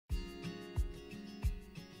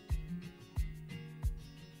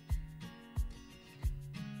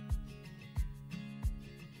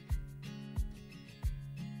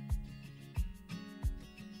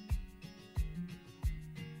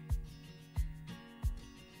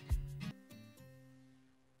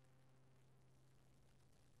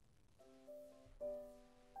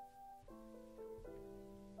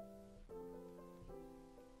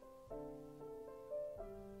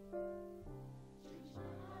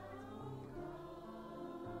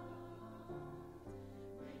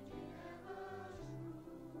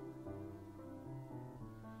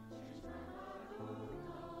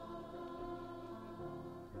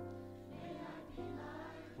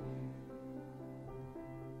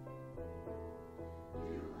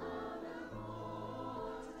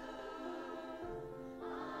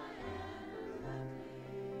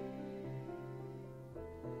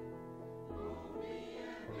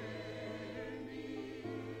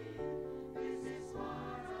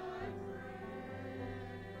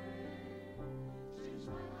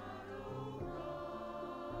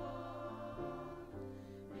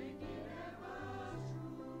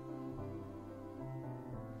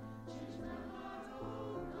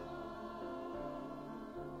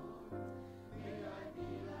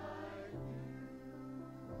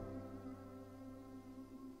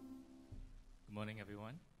morning,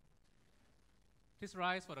 everyone. Please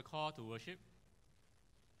rise for the call to worship.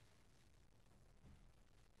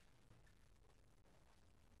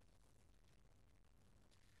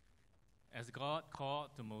 As God called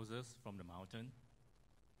to Moses from the mountain,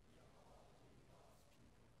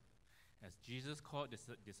 as Jesus called the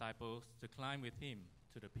disciples to climb with him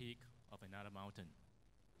to the peak of another mountain.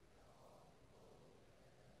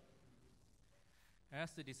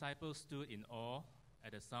 As the disciples stood in awe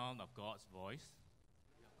at the sound of God's voice,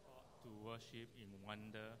 we are called to worship in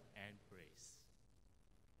wonder and praise.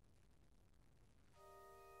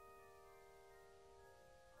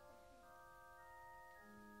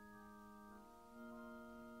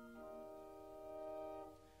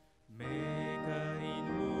 Maker in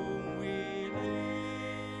whom we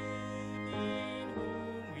live, in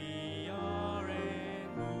whom we are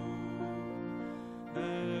and move,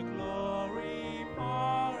 the glory,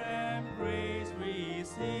 power, and praise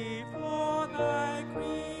receive for thy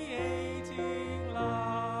creating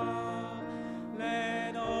love.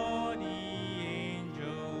 Let all the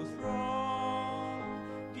angels throng,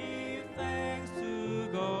 give thanks to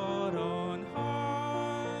God on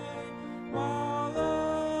high, while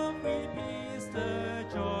love repeats the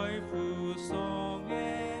joyful song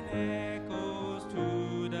and echoes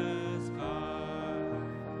to the sky.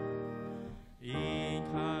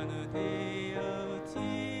 Incarnate deity,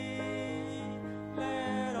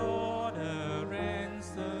 let all the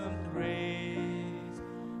ransomed praise,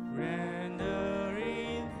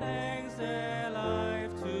 rendering thanks their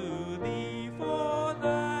life to thee for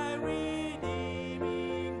thy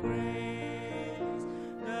redeeming grace,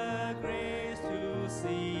 the grace to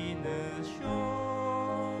sinners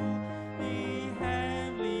show, the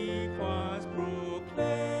heavenly choirs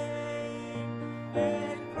proclaim,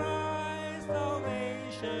 and Christ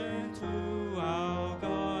salvation to our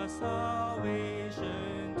God,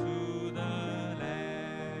 salvation to the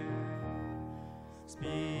land.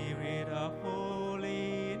 Spirit of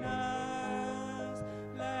holiness,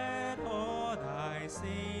 let all thy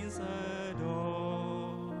saints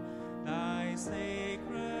adore thy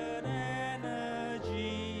sacred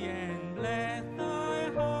energy, and let thy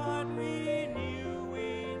heart renew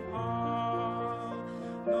in power.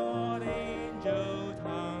 Not angel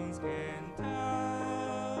tongues can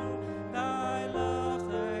tell thy love's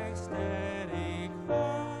ecstatic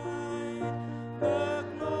flight, the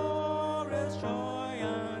glorious joy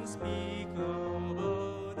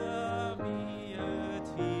unspeakable, the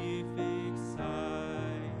beatific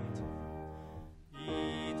sight.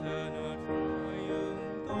 Eternal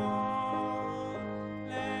triumph God,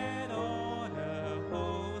 let all the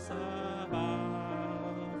hosts above,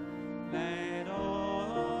 let all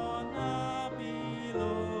honor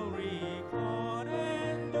below record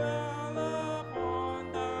and dwell upon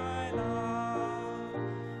thy love.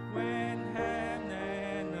 When heaven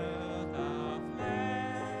and earth are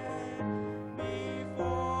fled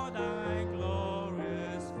before thy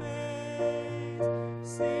glorious face,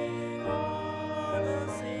 sing all the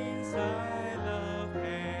sins thy love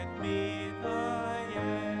hath made thy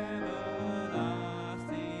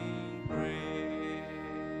everlasting praise.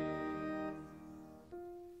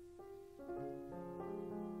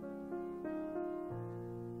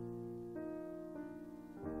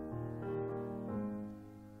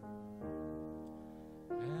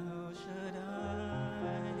 El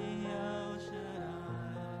Shaddai, El Shaddai,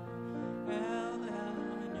 El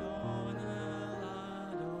Elyon, El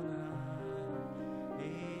Adonai,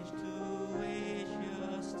 age to age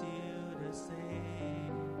you're still the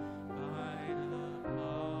same, by the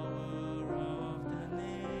power of the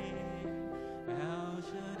name. El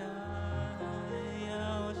Shaddai,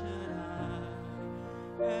 El Shaddai,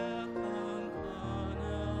 El Conqueror,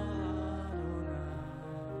 Adonai,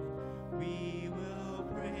 we will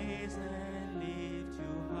praise and lift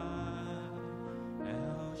you high.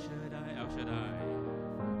 El Shaddai, El Shaddai.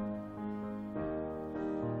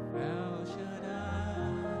 El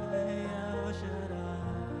Shaddai, El Shaddai,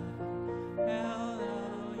 El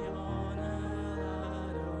Elyon, El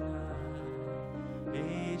Adonai,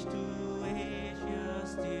 age to age you're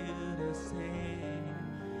still the same,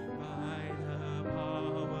 by the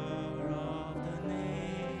power of the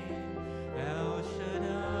name. El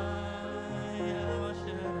Shaddai, El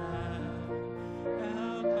Shaddai,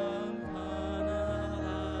 El Conqueror,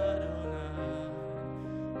 Adonai,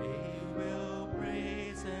 we will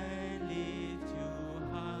praise and lift you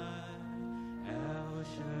high. El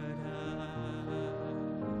Shaddai.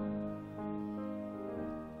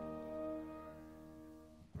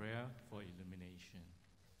 Prayer for illumination.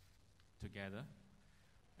 Together,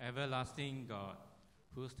 everlasting God,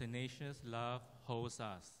 whose tenacious love holds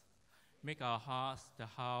us, make our hearts the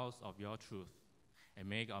house of your truth. and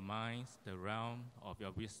make our minds the realm of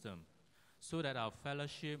your wisdom, so that our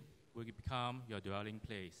fellowship will become your dwelling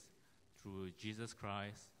place through Jesus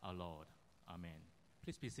Christ our Lord. Amen.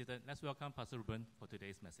 Please be seated. Let's welcome Pastor Ruben for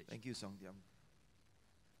today's message. Thank you, Song Tiam.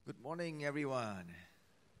 Good morning, everyone.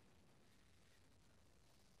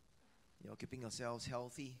 You're keeping yourselves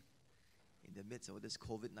healthy in the midst of this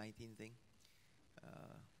COVID-19 thing.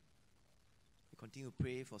 We continue to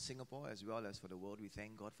pray for Singapore as well as for the world. We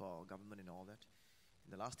thank God for our government and all that.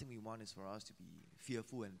 And the last thing we want is for us to be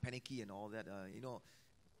fearful and panicky and all that.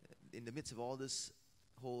 In the midst of all this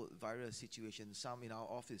whole virus situation, some in our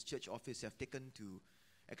office, church office, have taken to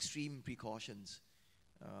extreme precautions.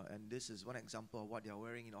 And this is one example of what they are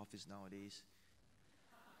wearing in office nowadays.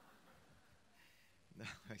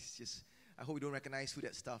 It's just, I hope you don't recognize who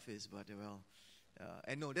that stuff is, but well.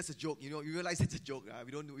 And no, that's a joke. You realize it's a joke.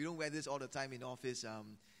 We don't wear this all the time in office.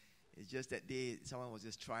 It's just that day someone was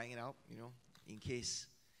just trying it out, in case.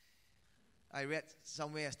 I read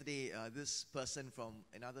somewhere yesterday, this person from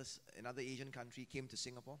another Asian country came to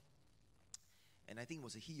Singapore, and I think it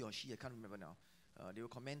was a he or she, I can't remember now. They were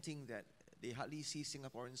commenting that they hardly see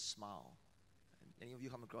Singaporeans smile. Any of you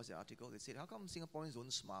come across the article? They said, how come Singaporeans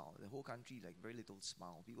don't smile? The whole country, like, very little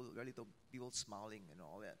smile. Very little people smiling and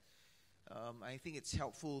all that. I think it's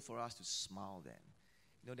helpful for us to smile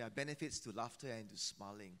then. There are benefits to laughter and to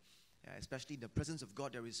smiling. Especially in the presence of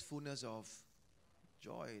God, there is fullness of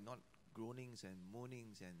joy, not groanings and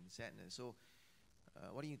moanings and sadness. So,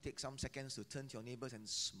 why don't you take some seconds to turn to your neighbors and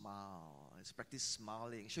smile. Let's practice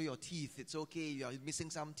smiling. Show your teeth. It's okay. You are missing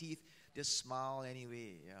some teeth. Just smile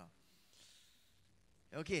anyway. Yeah.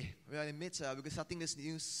 Okay, we are in the midst. We're starting this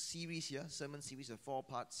new series here, sermon series, a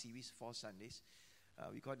 4-part series, 4 Sundays.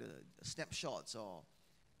 We call it the snapshots, or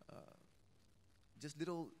just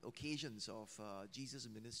little occasions of Jesus'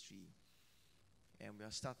 ministry. And we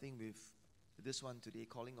are starting with this one today,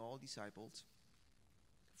 calling all disciples,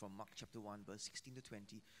 from Mark chapter 1, verse 16 to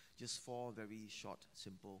 20. Just 4 very short,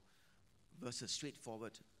 simple verses,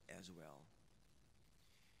 straightforward as well.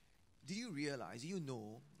 Did you realize,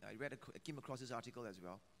 I came across this article as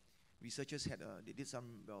well. Researchers they did some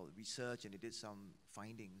research and they did some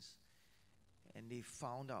findings. And they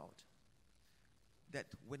found out that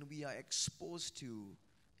when we are exposed to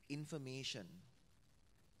information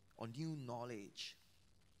or new knowledge,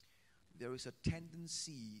 there is a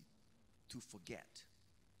tendency to forget.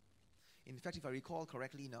 In fact, if I recall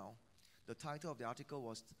correctly now, the title of the article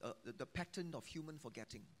was the pattern of human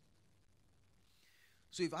forgetting.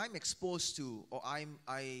 So if I'm exposed to, or I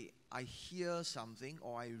hear something,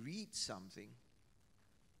 or I read something,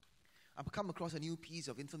 I've come across a new piece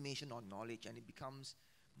of information or knowledge, and it becomes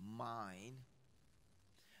mine,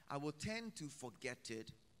 I will tend to forget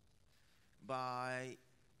it by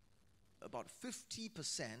about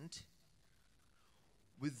 50%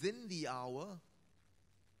 within the hour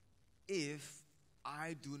if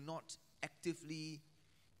I do not actively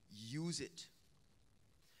use it.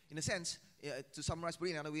 In a sense, to summarize, put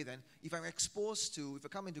it another way then, if I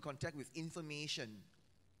come into contact with information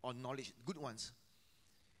or knowledge, good ones,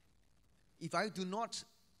 if I do not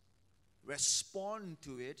respond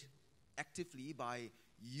to it actively by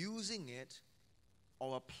using it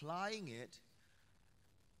or applying it,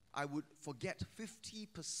 I would forget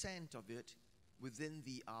 50% of it within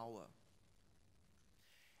the hour.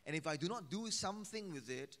 And if I do not do something with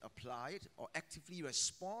it, apply it, or actively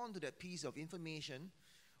respond to that piece of information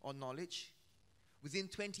or knowledge, within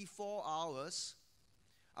 24 hours,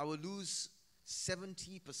 I will lose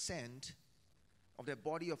 70% of that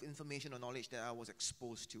body of information or knowledge that I was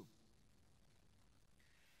exposed to.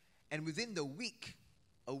 And within a week,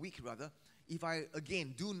 if I,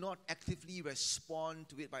 again, do not actively respond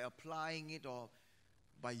to it by applying it or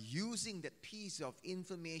by using that piece of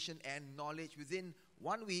information and knowledge, within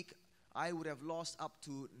 1 week, I would have lost up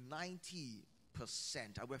to 90%.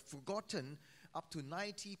 I would have forgotten up to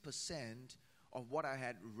 90% of what I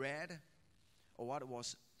had read or what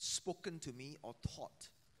was spoken to me or taught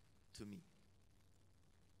to me.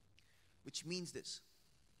 Which means this.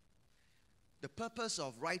 The purpose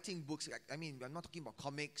of writing books, I'm not talking about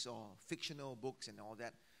comics or fictional books and all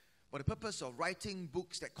that, but the purpose of writing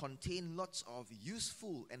books that contain lots of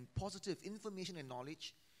useful and positive information and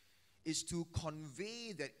knowledge is to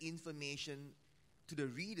convey that information to the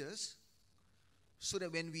readers so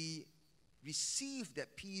that when we receive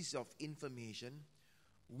that piece of information,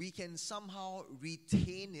 we can somehow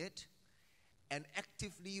retain it and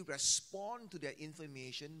actively respond to that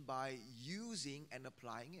information by using and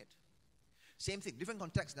applying it. Same thing, different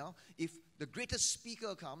context now. If the greatest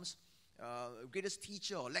speaker comes, greatest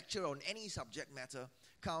teacher or lecturer on any subject matter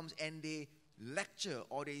comes, and they lecture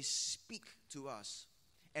or they speak to us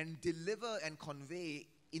and deliver and convey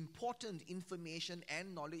important information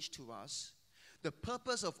and knowledge to us, the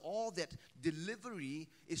purpose of all that delivery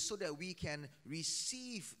is so that we can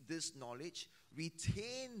receive this knowledge,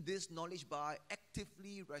 retain this knowledge by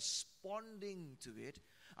actively responding to it,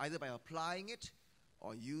 either by applying it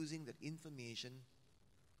or using that information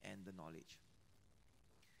and the knowledge.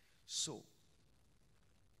 So,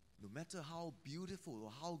 no matter how beautiful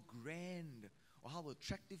or how grand or how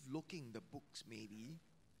attractive looking the books may be,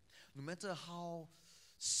 no matter how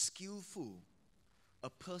skillful a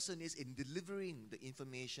person is in delivering the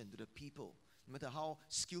information to the people, no matter how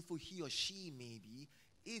skillful he or she may be,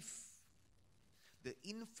 if the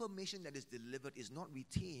information that is delivered is not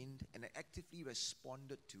retained and actively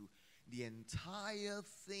responded to, the entire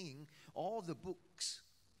thing, all the books,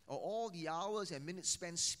 or all the hours and minutes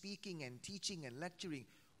spent speaking and teaching and lecturing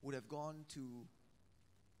would have gone to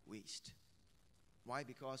waste. Why?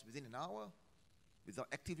 Because within an hour, without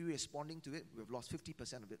actively responding to it, we've lost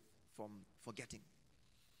 50% of it from forgetting.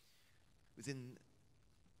 Within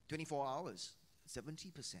 24 hours,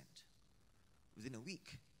 70%. Within a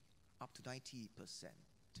week, up to 90%.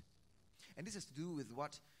 And this has to do with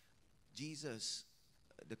what Jesus,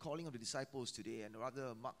 the calling of the disciples today, and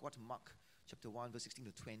rather what Mark chapter 1, verse 16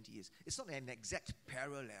 to 20 is. It's not an exact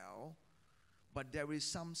parallel, but there is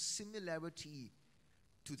some similarity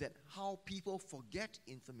to that, how people forget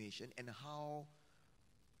information and how,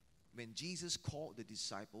 when Jesus called the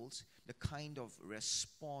disciples, the kind of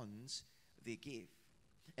response they gave.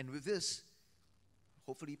 And with this,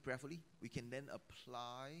 hopefully, prayerfully, we can then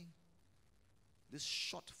apply this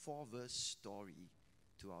short 4-verse story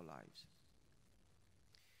to our lives.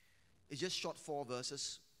 It's just short 4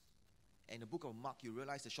 verses. In the book of Mark, you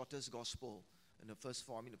realize the shortest gospel in the first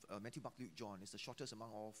 4, Matthew, Mark, Luke, John, is the shortest among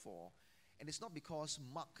all 4. And it's not because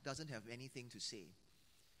Mark doesn't have anything to say,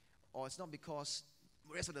 or it's not because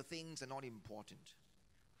the rest of the things are not important,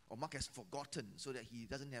 or Mark has forgotten so that he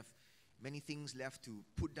doesn't have many things left to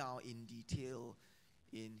put down in detail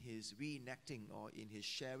in his reenacting or in his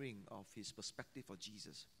sharing of his perspective of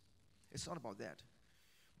Jesus. It's not about that.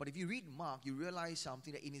 But if you read Mark, you realize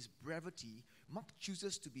something, that in his brevity, Mark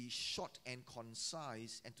chooses to be short and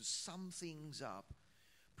concise and to sum things up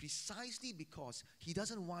precisely because he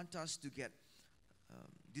doesn't want us to get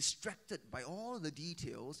distracted by all the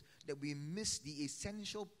details, that we miss the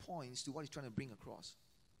essential points to what he's trying to bring across.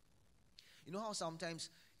 You know how sometimes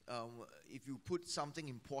if you put something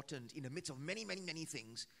important in the midst of many, many, many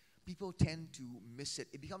things, people tend to miss it.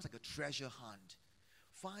 It becomes like a treasure hunt.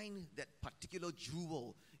 Find that particular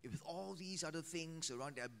jewel with all these other things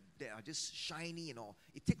around that are just shiny and all.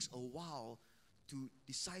 It takes a while to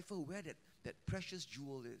decipher where that precious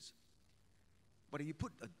jewel is. But if you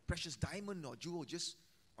put a precious diamond or jewel just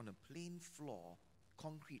on a plain floor,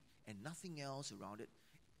 concrete, and nothing else around it,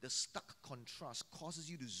 the stark contrast causes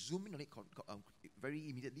you to zoom in on it very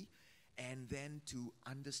immediately and then to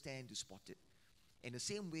understand, to spot it. In the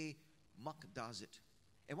same way, Mark does it.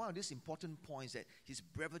 And one of these important points that his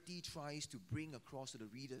brevity tries to bring across to the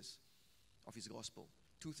readers of his gospel,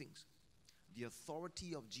 2 things: the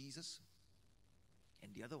authority of Jesus,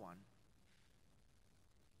 and the other one,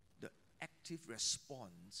 the active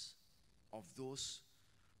response of those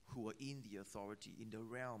who are in the authority, in the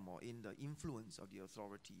realm or in the influence of the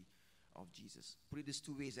authority of Jesus. Put it these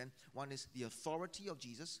 2 ways, and one is the authority of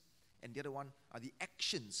Jesus, and the other one are the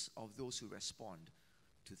actions of those who respond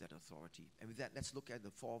to that authority. And with that, let's look at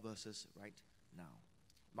the 4 verses right now.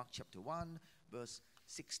 Mark chapter 1, verse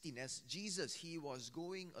 16. As Jesus, he was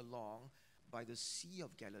going along by the Sea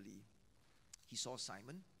of Galilee, he saw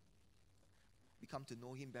Simon. We come to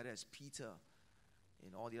know him better as Peter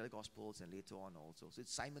in all the other Gospels and later on also. So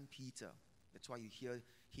it's Simon Peter. That's why you hear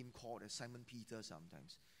him called as Simon Peter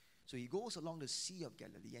sometimes. So he goes along the Sea of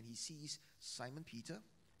Galilee and he sees Simon Peter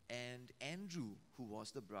and Andrew, who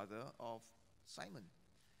was the brother of Simon.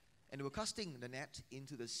 And they were casting the net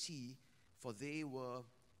into the sea, for they were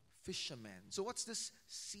fishermen. So what's this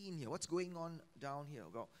scene here? What's going on down here?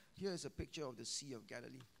 Well, here is a picture of the Sea of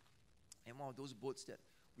Galilee. And one of those boats that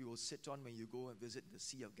we will sit on when you go and visit the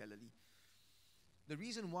Sea of Galilee. The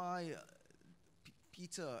reason why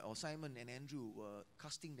Peter or Simon and Andrew were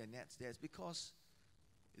casting their nets there is because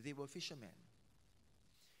they were fishermen.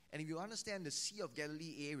 And if you understand the Sea of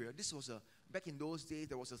Galilee area, back in those days,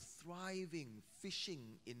 there was a thriving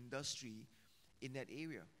fishing industry in that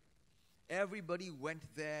area. Everybody went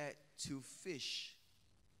there to fish.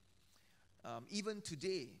 Even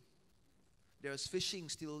today, there's fishing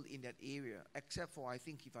still in that area, except for, I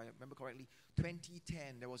think, if I remember correctly,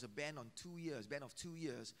 2010, there was a ban of 2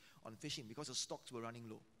 years on fishing because the stocks were running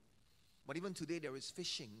low. But even today, there is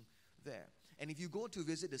fishing there. And if you go to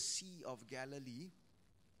visit the Sea of Galilee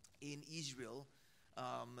in Israel,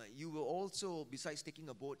 you will also, besides taking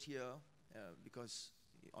a boat here, because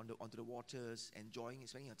onto the waters,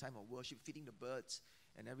 spending a time of worship, feeding the birds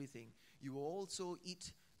and everything, you will also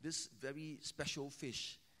eat this very special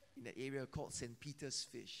fish in the area called St. Peter's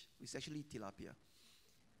fish. It's actually tilapia,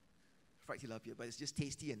 fried tilapia, but it's just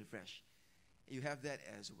tasty and fresh. You have that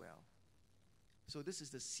as well. So this is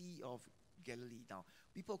the Sea of Galilee. Now,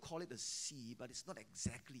 people call it a sea, but it's not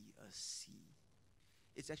exactly a sea.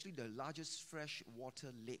 It's actually the largest freshwater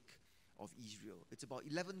lake of Israel. It's about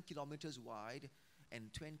 11 kilometers wide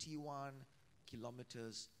and 21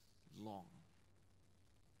 kilometers long.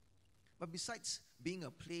 But besides being a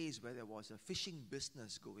place where there was a fishing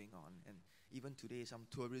business going on, and even today some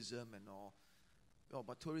tourism and all,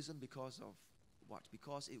 but tourism because of what?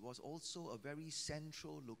 Because it was also a very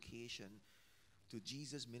central location to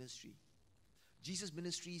Jesus' ministry. Jesus'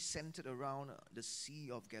 ministry centered around the Sea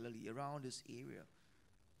of Galilee, around this area.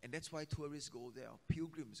 And that's why tourists go there,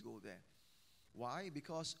 pilgrims go there. Why?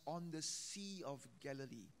 Because on the Sea of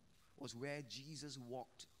Galilee was where Jesus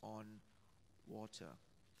walked on water.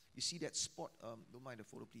 You see that spot, don't mind the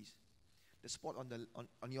photo please. The spot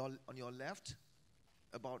on your left,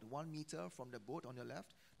 about 1 meter from the boat on your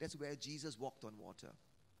left, that's where Jesus walked on water.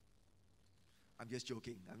 I'm just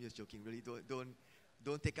joking, really.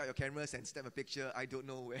 Don't take out your cameras and snap a picture. I don't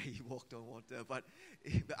know where he walked on water, but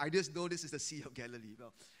I just know this is the Sea of Galilee.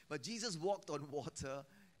 But Jesus walked on water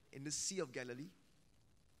in the Sea of Galilee.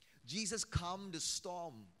 Jesus calmed the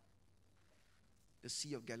storm, the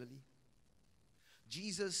Sea of Galilee.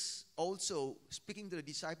 Jesus also, speaking to the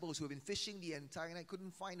disciples who have been fishing the entire night,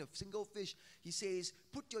 couldn't find a single fish. He says,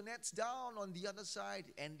 put your nets down on the other side.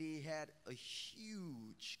 And they had a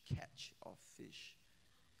huge catch of fish,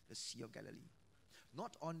 the Sea of Galilee.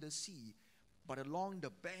 Not on the sea, but along the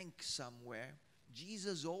bank somewhere,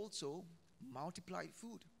 Jesus also multiplied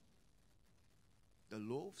food. The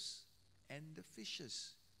loaves and the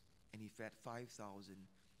fishes. And he fed 5,000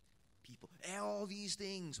 people. And all these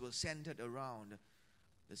things were centered around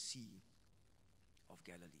the Sea of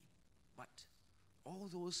Galilee. But all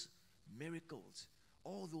those miracles,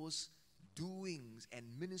 all those doings and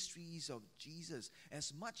ministries of Jesus,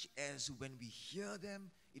 as much as when we hear them,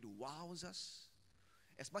 it wows us.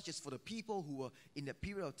 As much as for the people who were in that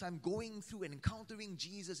period of time going through and encountering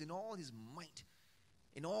Jesus in all his might,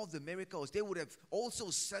 in all the miracles, they would have also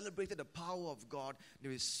celebrated the power of God.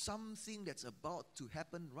 There is something that's about to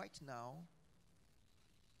happen right now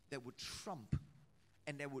that would trump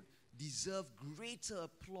and that would deserve greater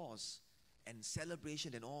applause and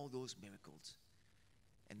celebration than all those miracles.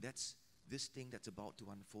 And that's this thing that's about to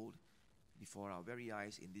unfold before our very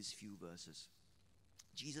eyes in these few verses.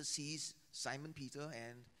 Jesus sees Simon Peter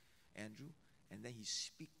and Andrew, and then he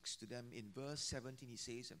speaks to them. In verse 17, he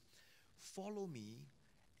says, follow me,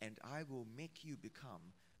 and I will make you become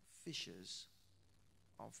fishers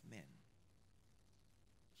of men.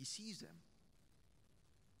 He sees them,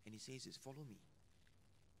 and he says this, follow me,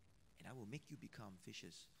 and I will make you become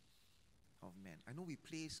fishers of men. I know we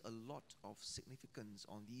place a lot of significance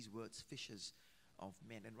on these words, fishers of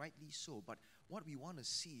men, and rightly so, but what we want to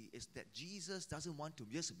see is that Jesus doesn't want to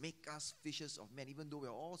just make us fishers of men, even though we're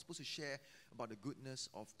all supposed to share about the goodness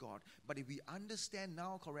of God. But if we understand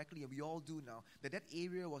now correctly, and we all do now, that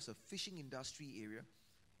area was a fishing industry area,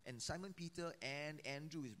 and Simon Peter and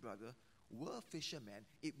Andrew, his brother, were fishermen,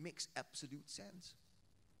 it makes absolute sense.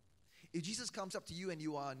 If Jesus comes up to you and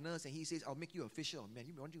you are a nurse and he says, I'll make you a fisher of men,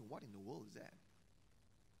 you'll be wondering, what in the world is that?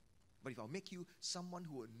 But if I'll make you someone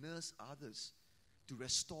who will nurse others, to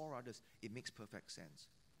restore others, it makes perfect sense.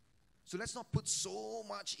 So let's not put so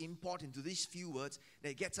much import into these few words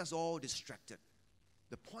that it gets us all distracted.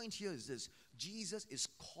 The point here is this: Jesus is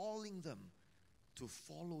calling them to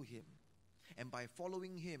follow him. And by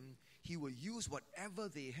following him, he will use whatever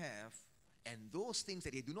they have and those things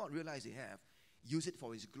that they do not realize they have, use it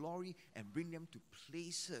for his glory and bring them to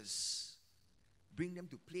places. Bring them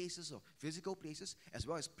to places of physical places as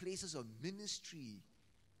well as places of ministry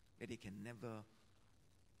that they can never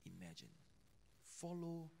imagine.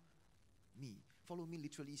 Follow me. Follow me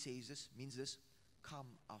literally means this, come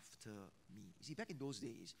after me. You see, back in those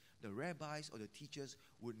days, the rabbis or the teachers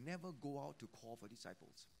would never go out to call for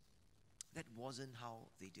disciples. That wasn't how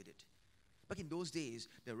they did it. Back in those days,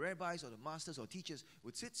 the rabbis or the masters or teachers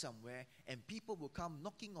would sit somewhere and people would come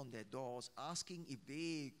knocking on their doors asking if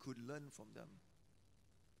they could learn from them.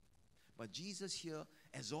 But Jesus here,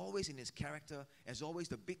 as always in his character, as always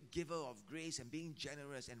the big giver of grace and being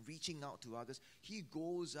generous and reaching out to others, he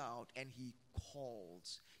goes out and he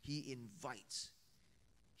calls, he invites.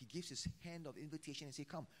 He gives his hand of invitation and says,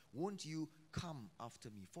 come, won't you come after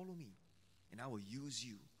me? Follow me. And I will use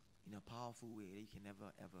you in a powerful way that you can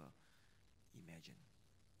never, ever imagine.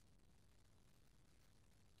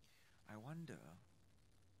 I wonder,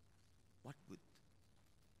 what would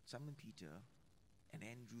Simon Peter and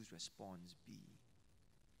Andrew's response be?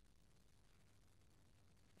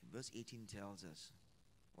 And verse 18 tells us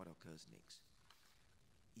what occurs next.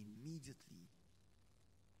 Immediately,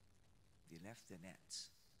 they left their nets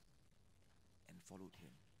and followed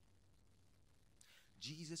him.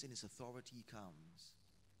 Jesus in his authority comes.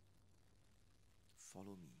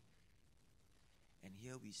 Follow me. And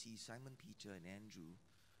here we see Simon Peter and Andrew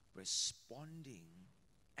responding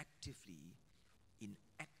actively in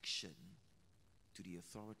action to the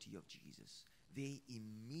authority of Jesus. They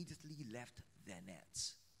immediately left their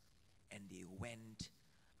nets and they went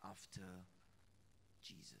after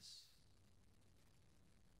Jesus.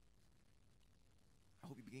 I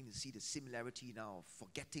hope you begin to see the similarity now of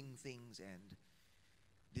forgetting things and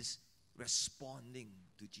this responding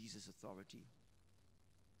to Jesus' authority.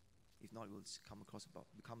 If not, we'll come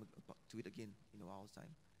to it again in a while's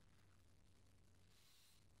time.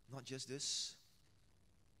 Not just this.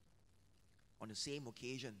 On the same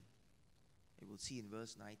occasion, we will see in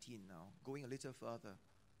verse 19 now, going a little further,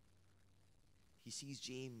 he sees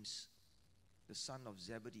James, the son of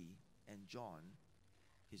Zebedee, and John,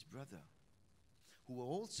 his brother, who were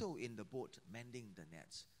also in the boat mending the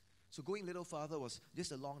nets. So going a little farther was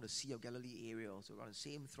just along the Sea of Galilee area, also around the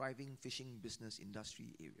same thriving fishing business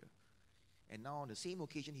industry area. And now on the same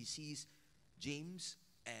occasion, he sees James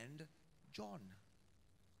and John.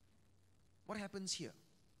 What happens here?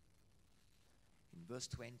 In verse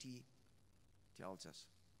 20, tells us,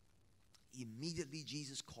 immediately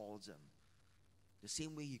Jesus calls them, the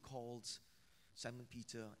same way he calls Simon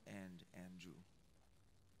Peter and Andrew.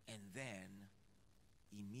 And then,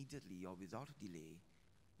 immediately or without delay,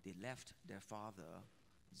 they left their father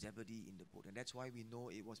Zebedee in the boat. And that's why we know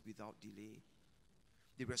it was without delay.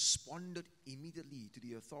 They responded immediately to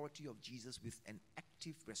the authority of Jesus with an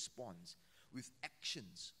active response, with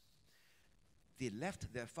actions. They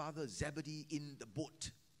left their father Zebedee in the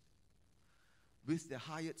boat with their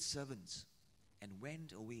hired servants and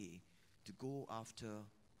went away to go after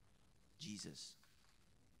Jesus.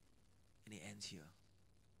 And it ends here.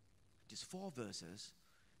 Just 4 verses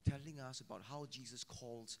telling us about how Jesus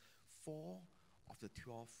calls 4 of the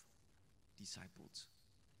 12 disciples.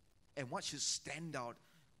 And what should stand out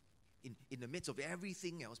in the midst of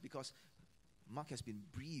everything else, because Mark has been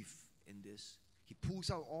brief in this. He pulls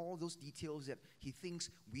out all those details that he thinks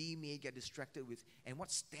we may get distracted with. And what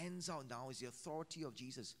stands out now is the authority of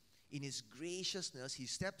Jesus. In his graciousness, he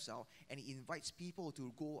steps out and he invites people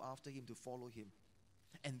to go after him, to follow him.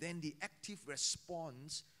 And then the active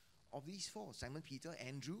response of these 4, Simon Peter,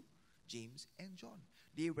 Andrew, James, and John.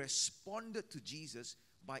 They responded to Jesus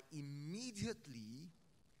by immediately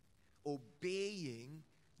obeying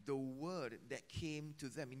the word that came to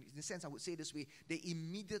them. In a sense, I would say this way, they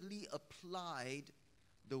immediately applied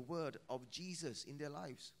the word of Jesus in their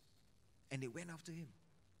lives. And they went after him.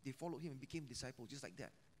 They followed him and became disciples just like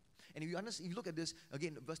that. And if you look at this,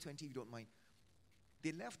 again, verse 20, if you don't mind.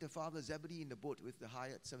 They left their father Zebedee in the boat with the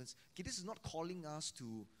hired servants. Okay, this is not calling us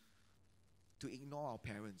to ignore our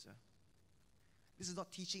parents. This is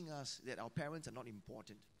not teaching us that our parents are not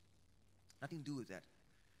important. Nothing to do with that.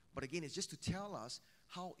 But again, it's just to tell us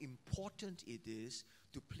how important it is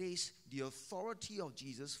to place the authority of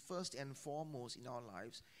Jesus first and foremost in our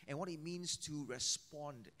lives, and what it means to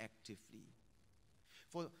respond actively.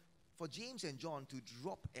 For James and John to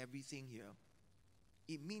drop everything here,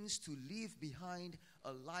 it means to leave behind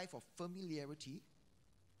a life of familiarity,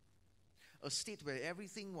 a state where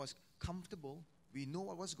everything was comfortable. We know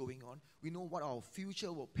what was going on. We know what our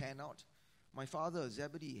future will pan out. My father,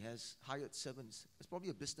 Zebedee, has hired servants. There's probably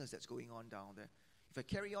a business that's going on down there. If I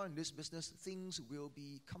carry on in this business, things will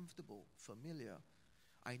be comfortable, familiar.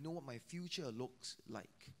 I know what my future looks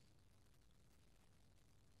like.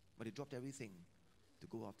 But they dropped everything to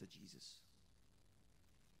go after Jesus.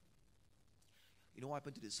 You know what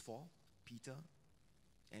happened to these 4? Peter,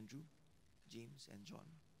 Andrew, James, and John,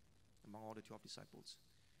 among all the 12 disciples.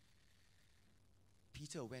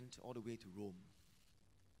 Peter went all the way to Rome.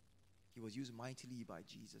 He was used mightily by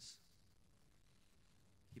Jesus.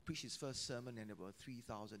 He preached his first sermon and there were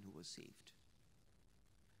 3,000 who were saved.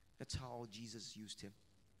 That's how Jesus used him.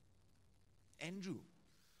 Andrew,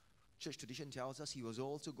 church tradition tells us he was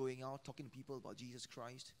also going out talking to people about Jesus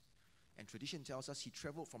Christ. And tradition tells us he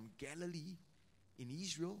traveled from Galilee in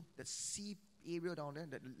Israel, that sea area down there,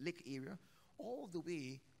 that lake area, all the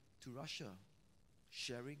way to Russia,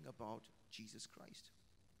 sharing about Jesus Christ.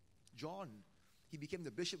 John, he became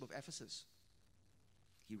the bishop of Ephesus.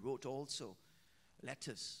 He wrote also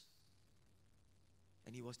letters.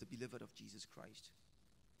 And he was the beloved of Jesus Christ.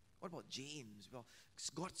 What about James? Well,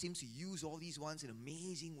 God seems to use all these ones in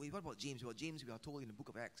amazing ways. What about James? Well, James, we are told in the book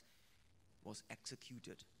of Acts, was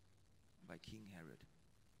executed by King Herod.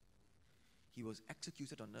 He was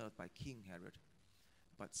executed on earth by King Herod,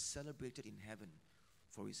 but celebrated in heaven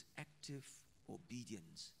for his active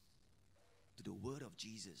obedience to the word of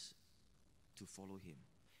Jesus, to follow him.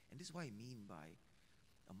 And this is what I mean by,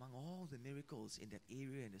 among all the miracles in that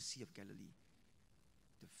area in the Sea of Galilee,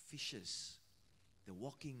 the fishes, the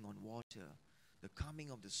walking on water, the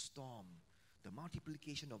calming of the storm, the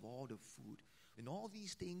multiplication of all the food, and all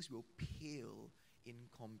these things will pale in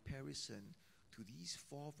comparison to these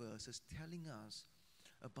 4 verses telling us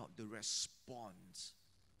about the response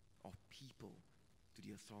of people to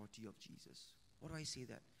the authority of Jesus. Why do I say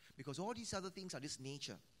that? Because all these other things are this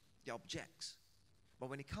nature. They're objects. But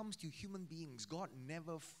when it comes to human beings, God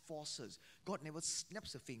never forces. God never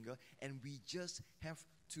snaps a finger, and we just have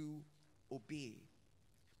to obey.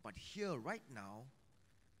 But here, right now,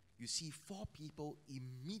 you see 4 people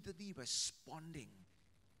immediately responding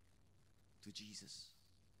to Jesus.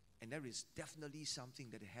 And there is definitely something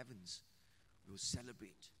that the heavens will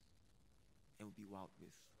celebrate and will be wowed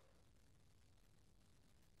with.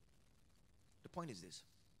 The point is this.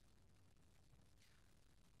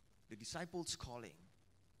 The disciples' calling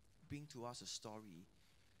bring to us a story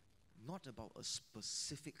not about a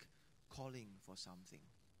specific calling for something.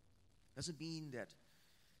 Doesn't mean that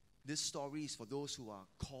this story is for those who are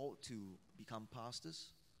called to become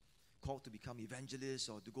pastors, called to become evangelists,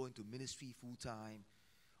 or to go into ministry full-time,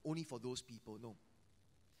 only for those people. No.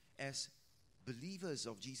 As believers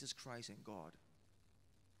of Jesus Christ and God,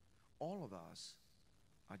 all of us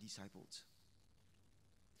are disciples.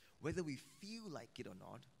 Whether we feel like it or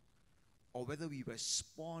not, or whether we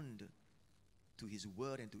respond to his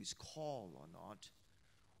word and to his call or not,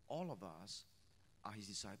 all of us are his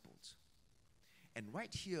disciples. And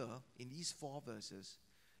right here in these 4 verses,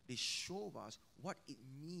 they show us what it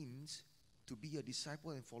means to be a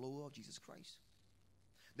disciple and follower of Jesus Christ.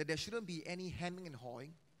 That there shouldn't be any hemming and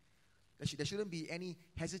hawing. There shouldn't be any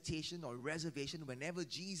hesitation or reservation whenever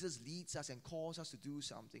Jesus leads us and calls us to do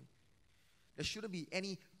something. There shouldn't be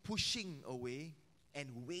any pushing away and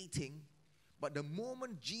waiting. But the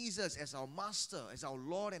moment Jesus, as our master, as our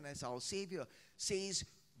Lord and as our Savior, says,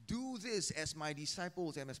 do this as my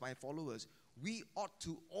disciples and as my followers, we ought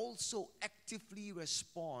to also actively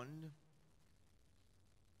respond,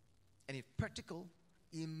 and if practical,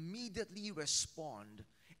 immediately respond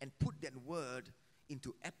and put that word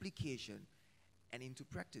into application and into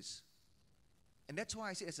practice. And that's why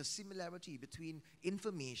I say there's a similarity between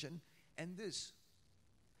information and this.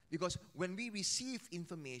 Because when we receive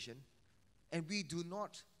information and we do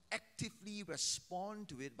not actively respond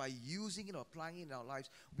to it by using it or applying it in our lives,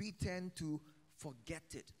 we tend to forget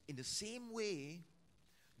it. In the same way,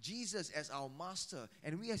 Jesus as our master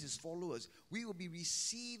and we as his followers, we will be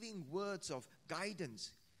receiving words of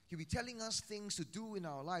guidance. He'll be telling us things to do in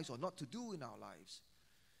our lives or not to do in our lives.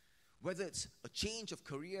 Whether it's a change of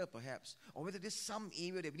career perhaps, or whether there's some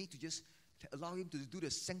area that we need to just allow him to do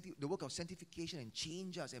the work of sanctification and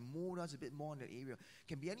change us and mold us a bit more in that area.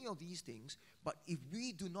 Can be any of these things, but if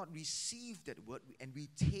we do not receive that word and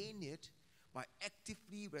retain it by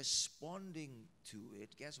actively responding to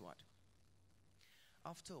it, guess what?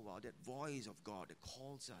 After a while, that voice of God that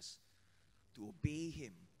calls us to obey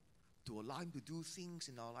him, to allow him to do things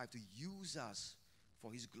in our life, to use us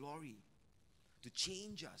for his glory, to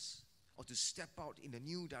change us, or to step out in a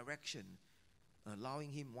new direction,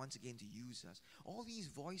 allowing him once again to use us. All these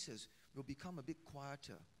voices will become a bit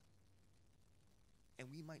quieter. And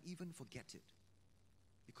we might even forget it.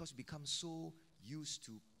 Because we become so used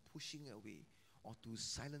to pushing away or to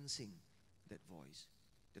silencing that voice,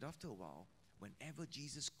 that after a while, whenever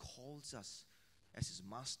Jesus calls us as his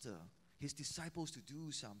master, his disciples to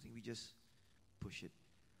do something, we just push it.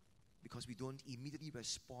 Because we don't immediately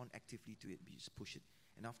respond actively to it, we just push it.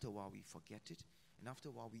 And after a while, we forget it. And after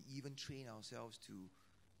a while, we even train ourselves to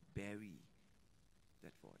bury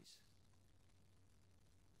that voice.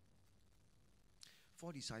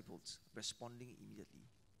 4 disciples responding immediately.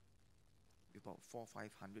 About 400 or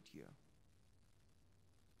 500 here.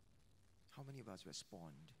 How many of us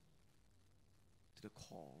respond to the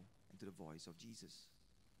call and to the voice of Jesus?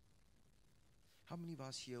 How many of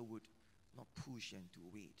us here would not push and to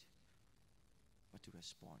wait, but to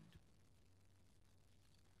respond?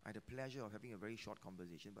 I had the pleasure of having a very short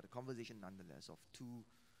conversation, but a conversation nonetheless of 2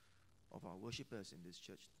 of our worshippers in this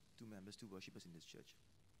church, 2 worshippers in this church.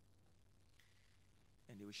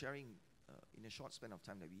 And they were sharing, in a short span of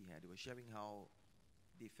time that we had, they were sharing how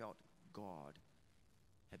they felt God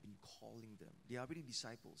had been calling them. They are really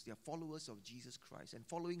disciples. They are followers of Jesus Christ. And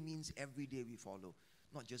following means every day we follow,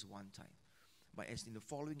 not just one time. But as in the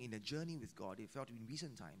following, in a journey with God, they felt in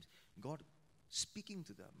recent times, God speaking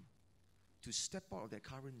to them to step out of their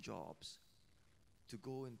current jobs, to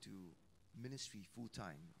go into ministry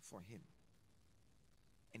full-time for Him.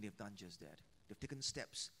 And they've done just that. They've taken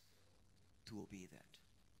steps to obey that.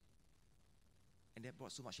 And that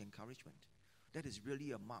brought so much encouragement. That is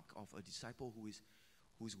really a mark of a disciple who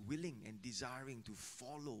is willing and desiring to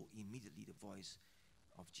follow immediately the voice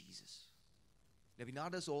of Jesus. There have been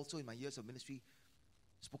others also in my years of ministry,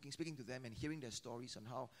 speaking to them and hearing their stories on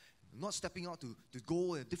how, not stepping out to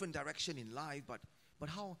go in a different direction in life, but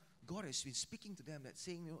how God has been speaking to them, that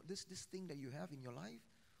saying, this thing that you have in your life,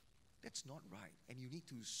 that's not right. And you need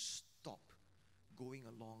to stop going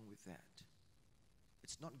along with that.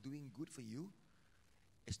 It's not doing good for you.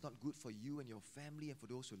 It's not good for you and your family and for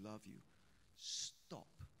those who love you. Stop.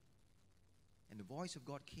 And the voice of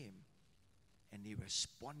God came, and they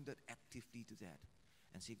responded actively to that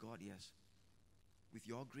and say, God, yes, with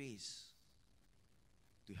your grace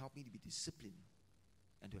to help me to be disciplined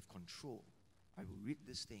and to have control, I will rid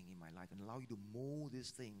this thing in my life and allow you to mold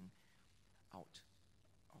this thing out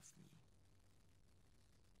of me.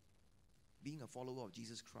 Being a follower of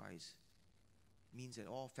Jesus Christ means that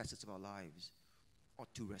all facets of our lives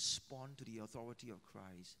ought to respond to the authority of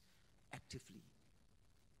Christ actively,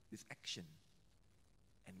 with action,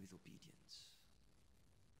 and with obedience.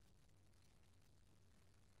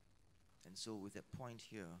 And so with that point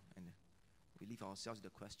here, and we leave ourselves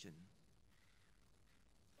with the question,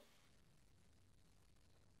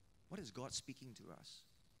 what is God speaking to us?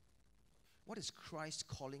 What is Christ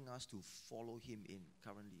calling us to follow Him in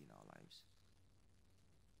currently in our lives?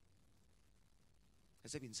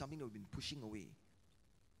 Has there been something that we've been pushing away,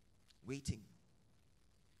 waiting,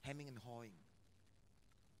 hemming and hawing,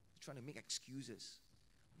 trying to make excuses?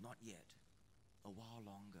 Not yet. A while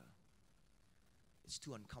longer. It's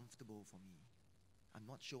too uncomfortable for me. I'm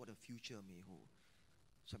not sure what the future may hold,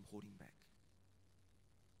 so I'm holding back.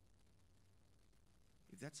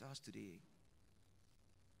 If that's us today,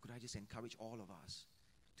 could I just encourage all of us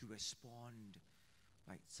to respond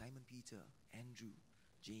like Simon Peter, Andrew,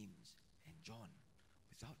 James, and John,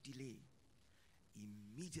 without delay?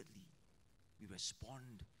 Immediately we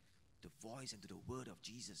respond to the voice and to the word of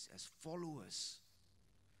Jesus as followers,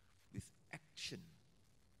 with action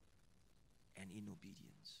and in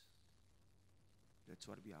obedience. That's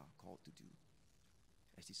what we are called to do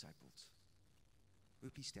as disciples. Will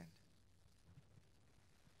you please stand?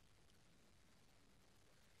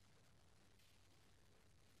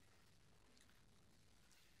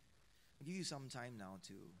 I'll give you some time now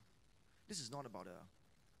to, this is not a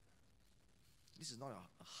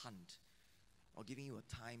hunt or giving you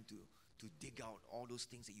a time to dig out all those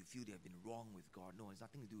things that you feel they have been wrong with God. No, it's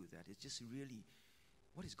nothing to do with that. It's just really,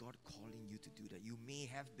 what is God calling you to do that you may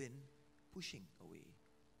have been pushing away?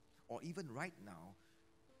 Or even right now,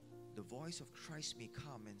 the voice of Christ may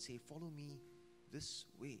come and say, follow me this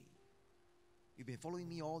way. You've been following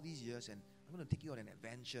me all these years, and I'm going to take you on an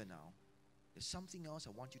adventure now. There's something else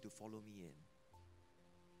I want you to follow me in.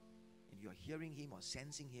 And you are hearing Him or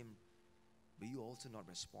sensing Him, but you also not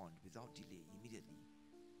respond without delay, immediately.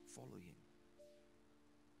 Follow Him.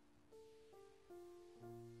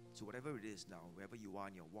 So whatever it is now, wherever you are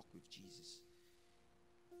in your walk with Jesus,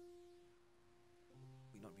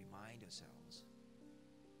 we not remind ourselves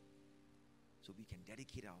so we can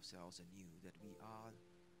dedicate ourselves anew that we are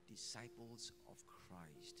disciples of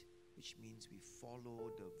Christ, which means we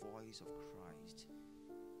follow the voice of Christ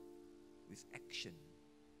with action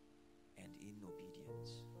and in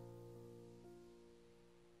obedience.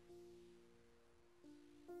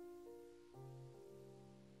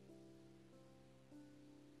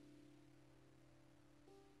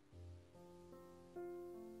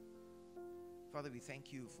 Father, we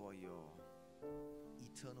thank you for your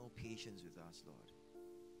eternal patience with us, Lord,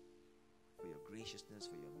 for your graciousness,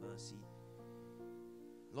 for your mercy.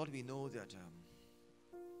 Lord, we know that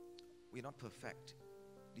we're not perfect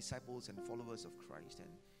disciples and followers of Christ, and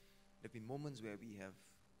there have been moments where we have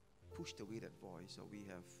pushed away that voice, or we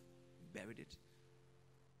have buried it,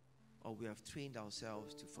 or we have trained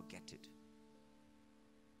ourselves to forget it.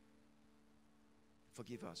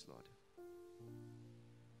 Forgive us, Lord.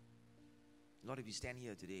 Lord, if we stand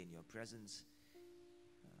here today in your presence,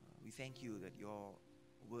 we thank you that your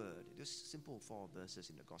word, just simple 4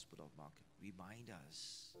 verses in the Gospel of Mark, remind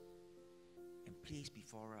us and place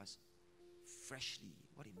before us freshly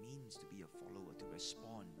what it means to be a follower, to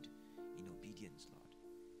respond in obedience, Lord.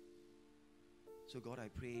 So God, I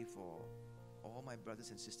pray for all my brothers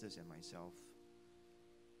and sisters and myself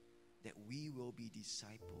that we will be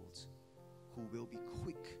disciples who will be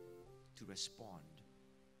quick to respond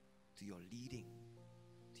to your leading,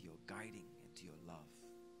 to your guiding, and to your love.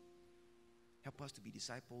 Help us to be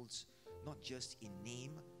disciples not just in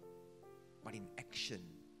name, but in action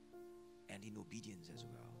and in obedience as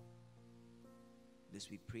well.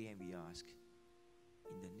 This we pray and we ask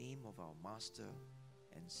in the name of our Master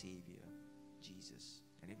and Savior, Jesus.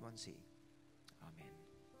 And everyone say, Amen.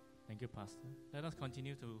 Thank you, Pastor. Let us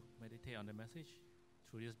continue to meditate on the message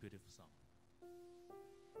through this beautiful song.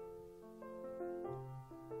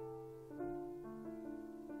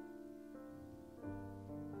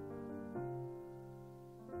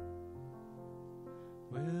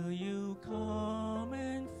 Will you come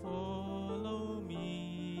and follow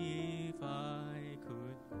me if I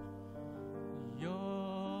could know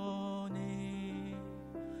your name?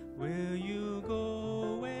 Will you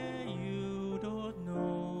go where you don't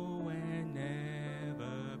know and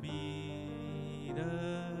never be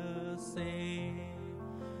the same?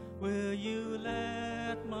 Will you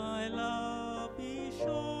let my love be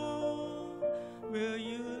shown? Will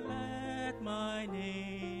you let my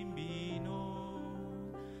name be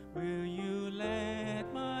known? Will you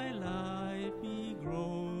let my life be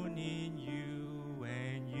grown in you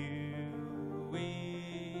and you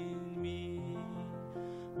in me?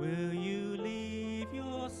 Will you leave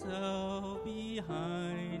yourself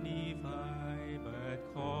behind if I but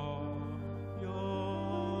call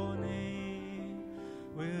your name?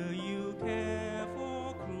 Will you care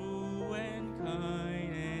for cruel and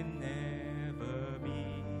kind and never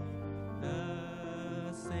be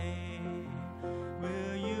the same?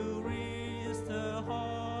 Will you risk the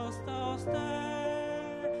hostile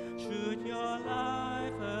stare? Should your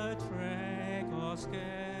life attract or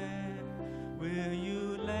scare? Will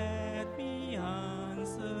you let me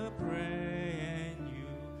answer prayer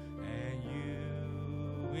and you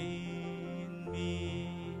in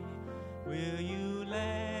me? Will you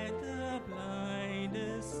let the blind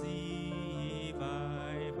see if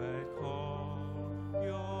I but call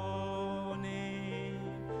your name?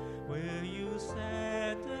 Will you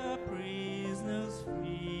set the prisoners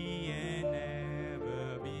free and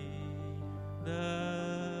never be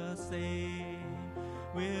the same?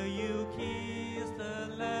 Will you kiss the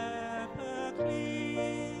leper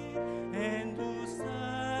clean and do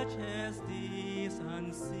such as this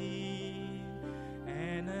unseen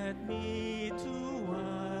and admit to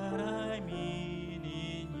what I mean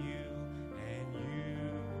in you and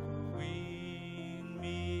you in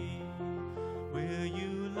me? Will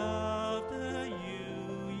you love the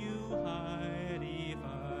you hide if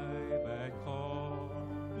I but call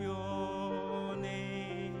your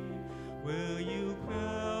name? Will you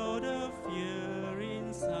quell the fear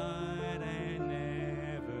inside and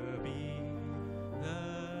never be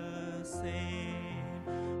the same?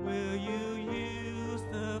 Will you use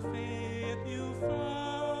the faith you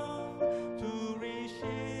found to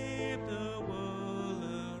reshape the world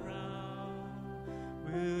around?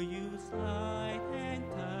 Will you slide and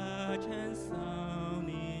touch and sound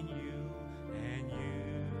in you and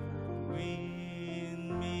you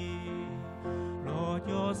in me? Lord,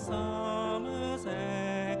 your summers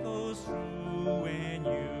echoes through when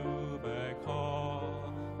you but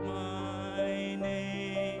call my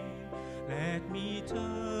name. Let me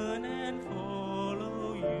turn and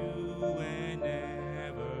follow you and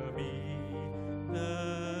never be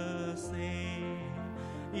the same.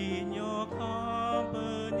 In your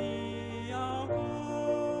company I'll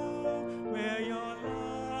go where your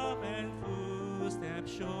love and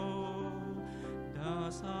footsteps show.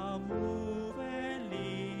 Thus I'll move and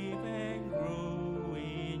live and grow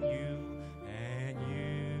in you and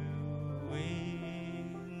you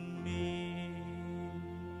in me.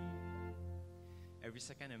 Every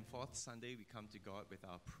second and fourth Sunday, we come to God with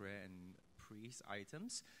our prayer and praise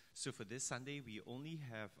items. So for this Sunday, we only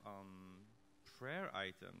have prayer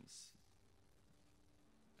items.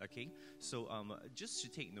 Okay, so just to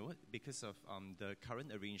take note, because of the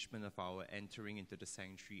current arrangement of our entering into the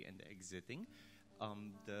sanctuary and the exiting,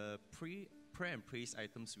 the prayer and praise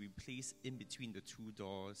items we place in between the two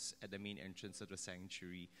doors at the main entrance of the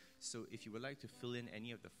sanctuary. So if you would like to fill in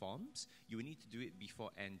any of the forms, you will need to do it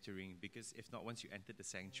before entering, because if not, once you enter the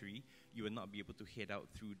sanctuary, you will not be able to head out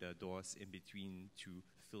through the doors in between to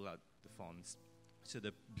fill out the forms. So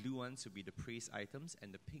the blue ones will be the praise items,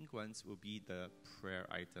 and the pink ones will be the prayer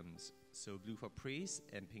items. So blue for praise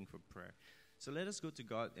and pink for prayer. So let us go to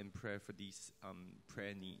God in prayer for these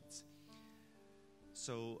prayer needs.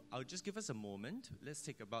 So I'll just give us a moment. Let's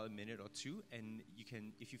take about a minute or two, and you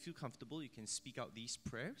can, if you feel comfortable, you can speak out these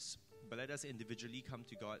prayers. but let us individually come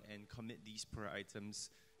to God and commit these prayer items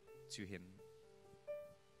to Him.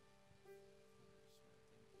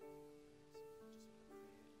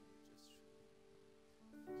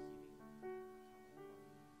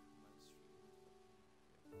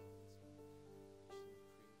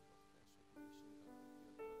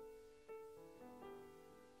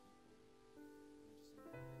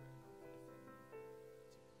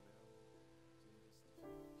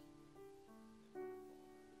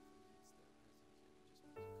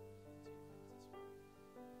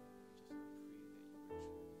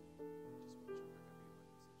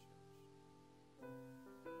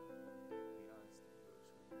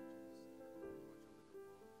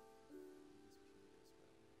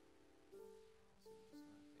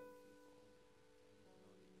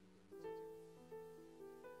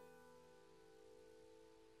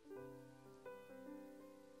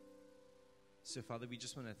 So, Father, we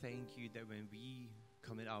just want to thank you that when we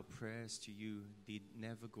commit our prayers to you, they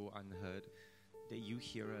never go unheard, that you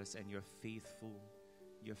hear us and you're faithful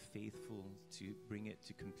to bring it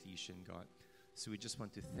to completion, God. So we just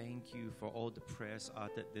want to thank you for all the prayers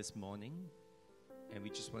uttered this morning, and we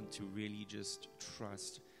just want to really just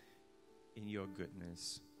trust in your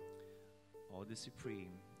goodness. All this we pray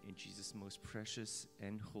in Jesus' most precious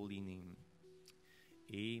and holy name.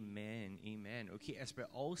 Amen. Amen. Okay, as we're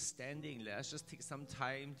all standing, let us just take some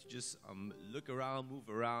time to just look around, move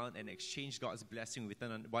around, and exchange God's blessing with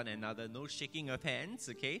one another. No shaking of hands,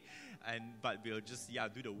 okay? But we'll just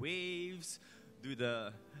do the waves, do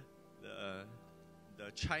the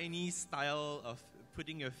Chinese style of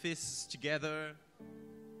putting your fists together.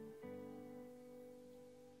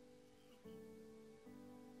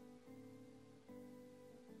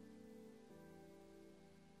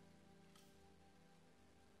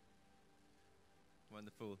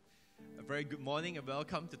 Wonderful. A very good morning and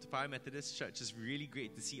welcome to Payoh Methodist Church. It's really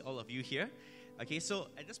great to see all of you here. Okay, so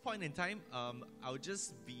at this point in time, I'll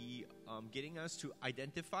just be getting us to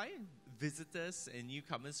identify visitors and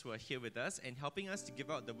newcomers who are here with us, and helping us to give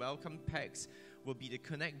out the welcome packs will be the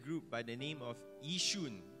Connect group by the name of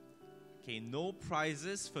Yishun. Okay, no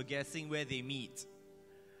prizes for guessing where they meet.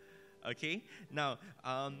 Okay, now,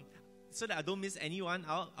 so that I don't miss anyone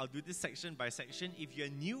out, I'll do this section by section. If you're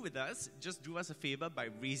new with us, just do us a favor by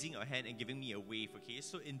raising your hand and giving me a wave, okay?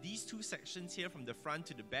 So in these two sections here, from the front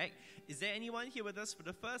to the back, is there anyone here with us for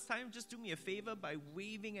the first time? Just do me a favor by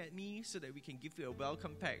waving at me so that we can give you a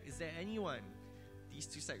welcome pack. Is there anyone? These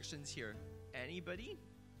two sections here. Anybody?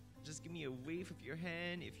 Just give me a wave of your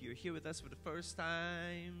hand if you're here with us for the first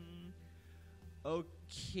time.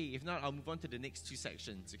 Okay, if not, I'll move on to the next two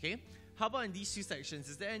sections, okay? How about in these two sections?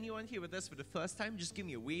 Is there anyone here with us for the first time? Just give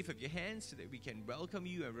me a wave of your hand so that we can welcome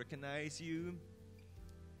you and recognize you.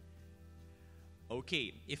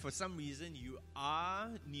 Okay, if for some reason you are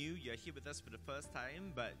new, you're here with us for the first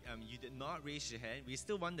time, but you did not raise your hand, we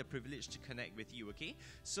still want the privilege to connect with you, okay?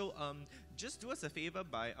 So just do us a favor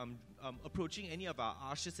by approaching any of our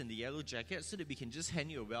ushers in the yellow jacket so that we can just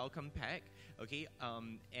hand you a welcome pack, okay?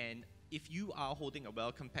 And if you are holding a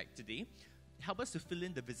welcome pack today, help us to fill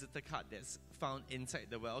in the visitor card that's found inside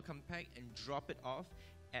the welcome pack and drop it off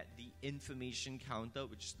at the information counter,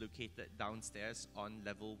 which is located downstairs on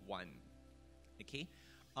level 1. Okay?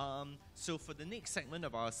 So for the next segment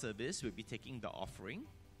of our service, we'll be taking the offering.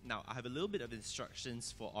 Now, I have a little bit of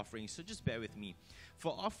instructions for offering, so just bear with me.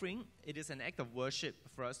 For offering, it is an act of worship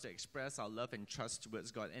for us to express our love and trust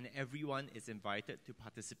towards God, and everyone is invited to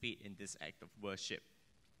participate in this act of worship.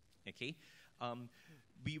 Okay?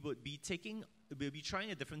 We'll be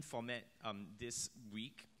trying a different format this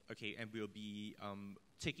week, okay, and we'll be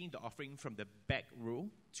taking the offering from the back row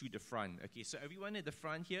to the front. Okay, so everyone at the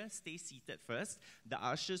front here, stay seated first. The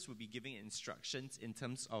ushers will be giving instructions in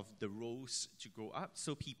terms of the rows to go up.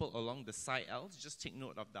 So people along the side aisles, just take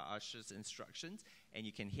note of the ushers' instructions, and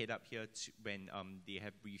you can head up here when they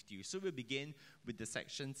have briefed you. So we'll begin with the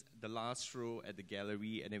sections, the last row at the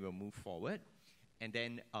gallery, and then we'll move forward. And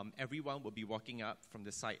then everyone will be walking up from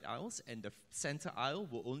the side aisles, and the center aisle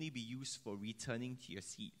will only be used for returning to your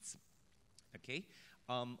seats. Okay?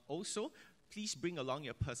 Also, please bring along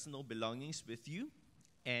your personal belongings with you.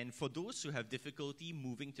 And for those who have difficulty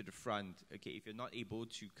moving to the front, okay, if you're not able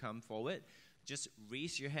to come forward, just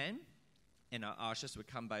raise your hand, and our ushers will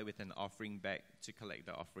come by with an offering bag to collect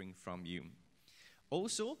the offering from you.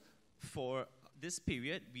 Also, for this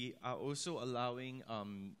period, we are also allowing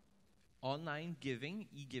online giving,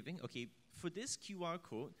 e-giving. Okay, for this QR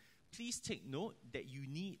code, please take note that you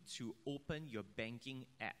need to open your banking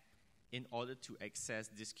app in order to access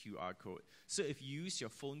this QR code. So if you use your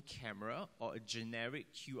phone camera or a generic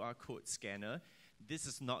QR code scanner, this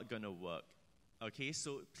is not going to work. Okay,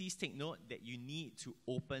 so please take note that you need to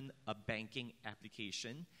open a banking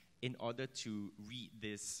application in order to read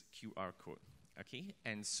this QR code. Okay,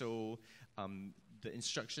 and so the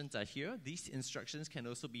instructions are here. These instructions can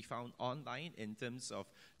also be found online in terms of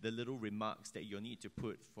the little remarks that you'll need to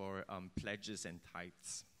put for pledges and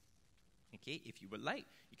tithes. Okay, if you would like,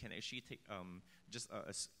 you can actually take just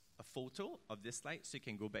a photo of this slide so you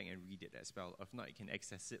can go back and read it as well. If not, you can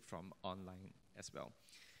access it from online as well.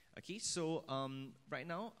 Okay, so right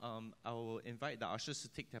now, I will invite the ushers to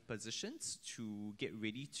take their positions to get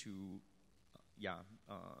ready to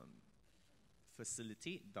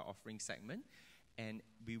facilitate the offering segment. And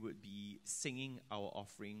we would be singing our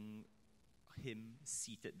offering hymn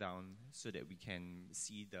seated down so that we can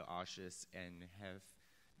see the ushers and have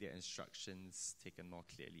their instructions taken more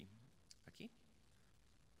clearly. Okay?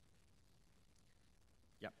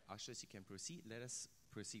 Yep, ushers, you can proceed. Let us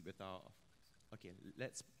proceed with our... Okay,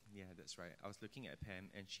 yeah, that's right. I was looking at Pam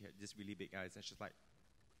and she had this really big eyes and she's like,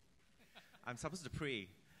 I'm supposed to pray.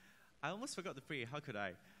 I almost forgot to pray. How could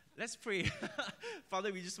I? Let's pray.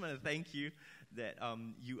 Father, we just want to thank you that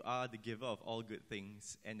you are the giver of all good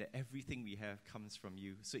things and that everything we have comes from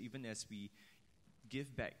you. So even as we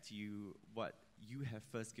give back to you what you have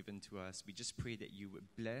first given to us, we just pray that you would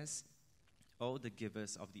bless all the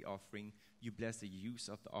givers of the offering. You bless the use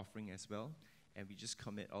of the offering as well. And we just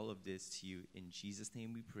commit all of this to you. In Jesus'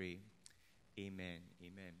 name we pray. Amen.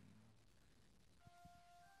 Amen.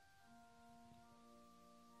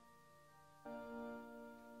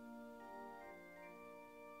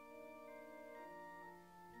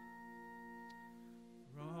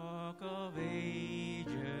 Rock of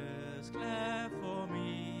ages, clap for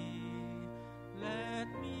me. Let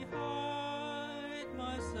me hide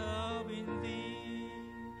myself in thee.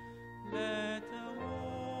 Let the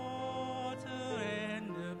water and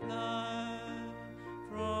the blood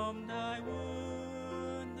from thy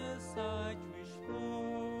wound, the sight which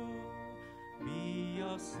flow, be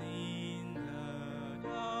of sin the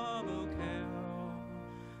double care.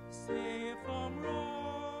 Save from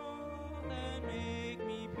wrath and make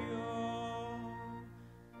me pure.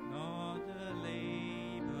 Not the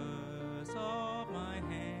labors of my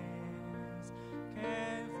hands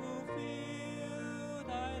can fulfill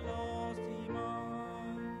thy lost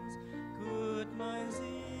demands. Could my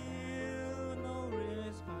zeal no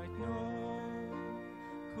respite know?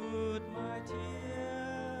 Could my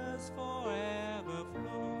tears forever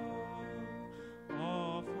flow?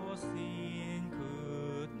 Or for sin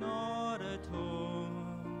could not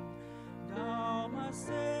atone? Thou must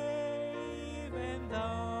save and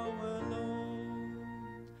thou alone.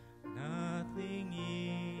 Nothing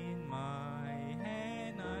in my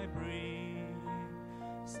hand I bring,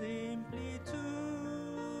 simply to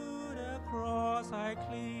the cross I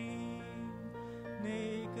cling.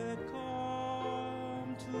 Naked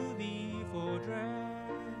come to thee for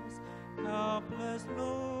dress, helpless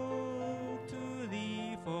look to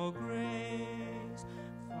thee for grace.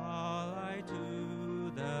 Fall I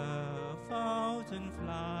to the fountain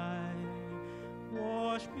fly,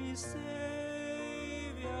 wash me, Savior,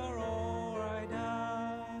 or I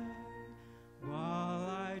die. While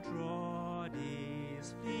I draw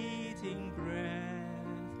this fleeting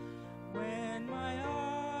breath, when my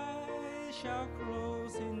eyes shall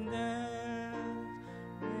close in death,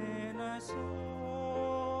 when I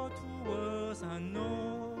soar to worlds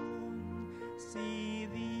unknown, see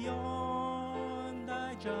thee on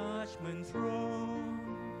thy judgment throne.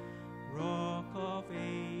 Rock of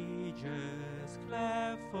ages,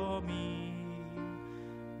 clap for me.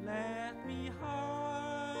 Let me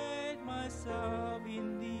hide myself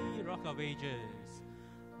in thee. Rock of ages,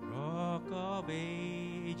 Rock of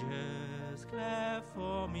ages, clap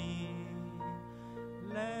for me.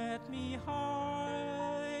 Let me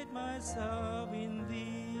hide myself in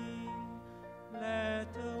thee.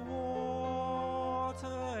 Let the water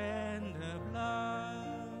and the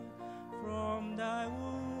blood from thy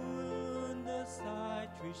wound, the sight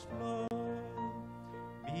which flow,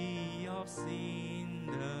 be of sin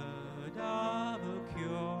the double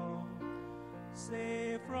cure.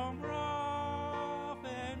 Save from wrath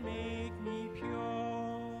and make me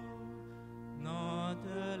pure. Not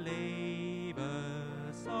the labors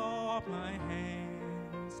of my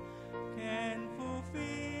hands can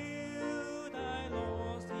fulfill thy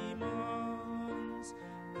lost demands.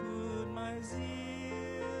 Could my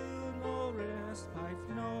zeal no respite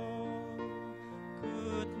know?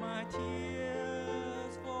 Could my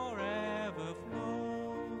tears forever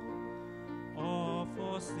flow? Or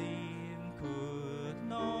for sin could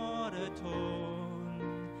not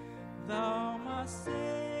atone? Thou must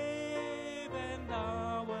save and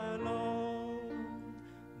thou alone.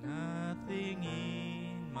 Nothing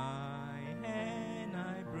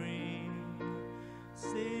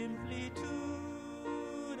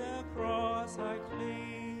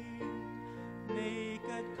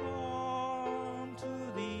that come to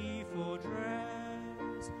thee for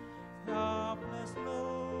dress, helpless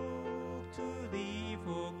look to thee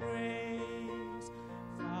for grace.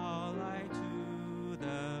 Fall I to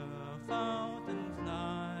the fountain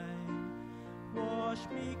fly, wash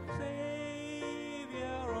me,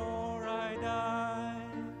 Savior, or I die,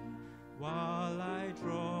 while I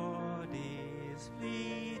draw this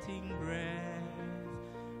fleeting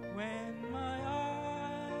breath, when my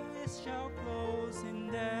eyes shall close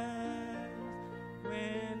in death,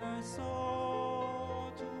 when I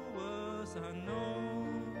soar towards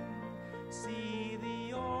unknown, see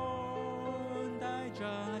thee on thy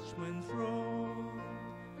judgment throne,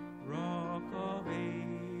 rock of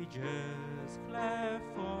ages, cleft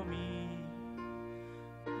for me.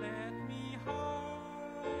 Let me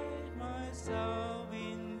hide myself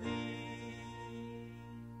in thee.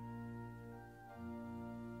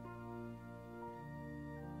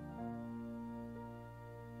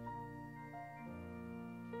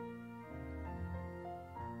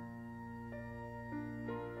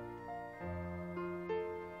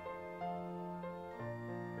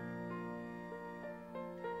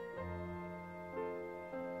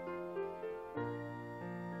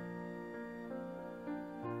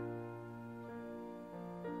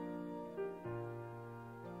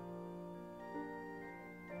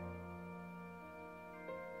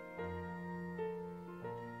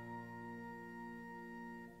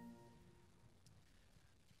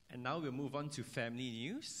 And now we'll move on to family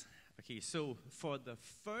news. Okay, so for the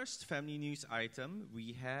first family news item,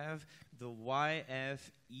 we have the YF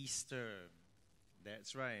Easter.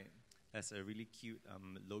 That's right. That's a really cute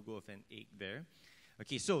logo of an egg there.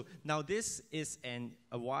 Okay, so now this is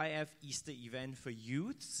a YF Easter event for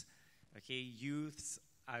youths. Okay, youths,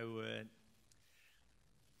 I would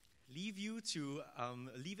leave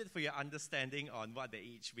it for your understanding on what the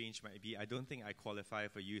age range might be. I don't think I qualify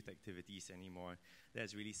for youth activities anymore.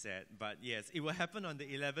 That's really sad. But yes, it will happen on the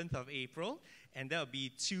 11th of April, and that will be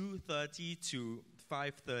 2:30 to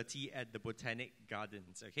 5:30 at the Botanic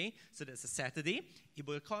Gardens, okay? So that's a Saturday. It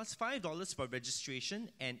will cost $5 for registration,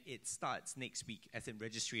 and it starts next week, as in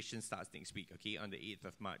registration starts next week, okay, on the 8th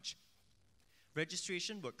of March.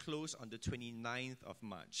 Registration will close on the 29th of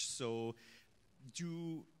March, so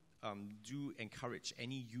do encourage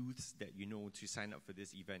any youths that you know to sign up for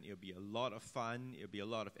this event. It'll be a lot of fun, it'll be a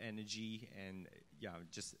lot of energy, and yeah,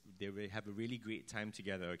 just they will have a really great time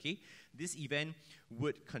together, okay? This event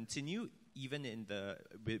would continue even in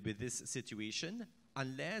with this situation,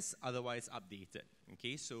 unless otherwise updated,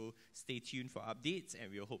 okay? So stay tuned for updates,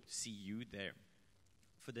 and we'll hope to see you there.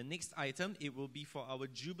 For the next item, it will be for our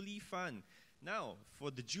Jubilee Fund. Now,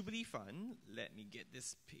 for the Jubilee Fund, let me get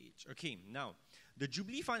this page. Okay, now, the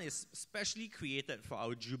Jubilee Fund is specially created for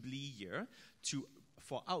our Jubilee year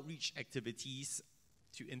for outreach activities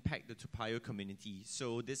to impact the Payoh community.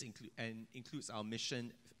 So this includes our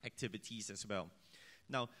mission activities as well.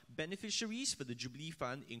 Now, beneficiaries for the Jubilee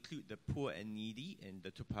Fund include the poor and needy in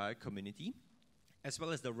the Payoh community, as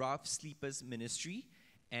well as the Rough Sleepers Ministry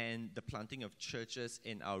and the planting of churches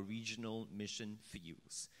in our regional mission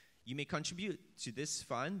fields. You may contribute to this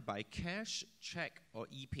fund by cash, check, or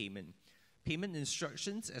e-payment. Payment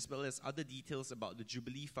instructions, as well as other details about the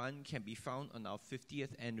Jubilee Fund, can be found on our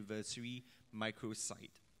 50th anniversary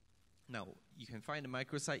microsite. Now, you can find the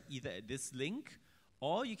microsite either at this link,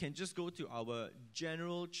 or you can just go to our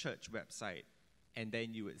general church website, and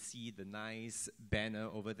then you would see the nice banner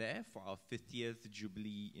over there for our 50th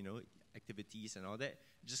Jubilee, activities and all that.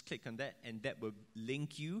 Just click on that, and that will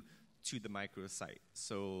link you to the microsite.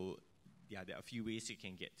 So, yeah, there are a few ways you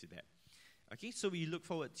can get to that. Okay, so we look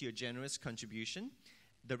forward to your generous contribution.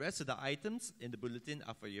 The rest of the items in the bulletin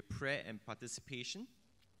are for your prayer and participation.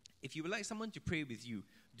 If you would like someone to pray with you,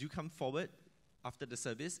 do come forward after the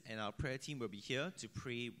service, and our prayer team will be here to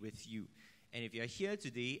pray with you. And if you are here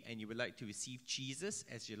today and you would like to receive Jesus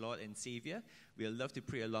as your Lord and Savior, we'll love to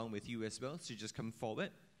pray along with you as well. So just come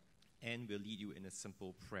forward, and we'll lead you in a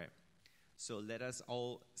simple prayer. So let us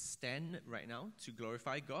all stand right now to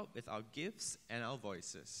glorify God with our gifts and our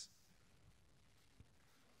voices.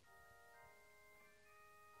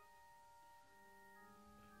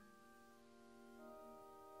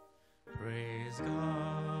 Praise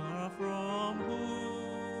God from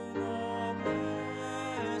whom all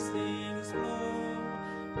blessings flow.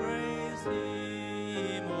 Praise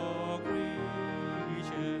Him, all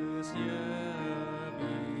creatures here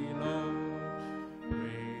below.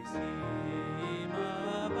 Praise Him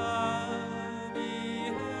above, the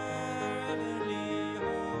heavenly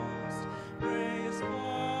host. Praise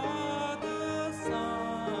God the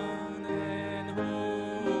Son and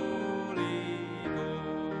Holy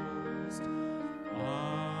Ghost.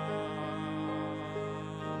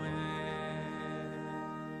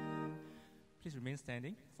 Please remain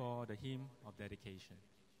standing for the hymn of dedication.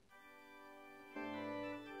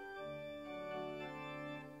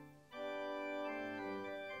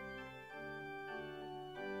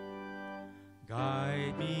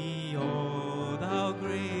 Guide me, O thou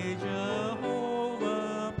great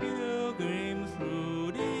Jehovah, pilgrim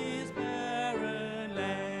through this barren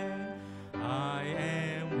land. I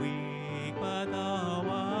am weak, but thou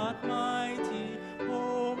art mighty.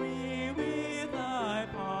 Hold me with thy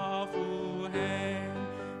powerful hand.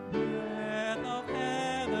 Breath of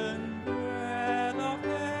heaven,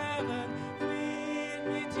 feed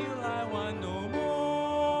me till I want no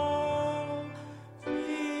more.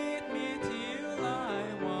 Feed me till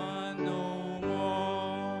I want no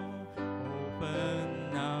more.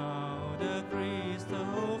 Open now the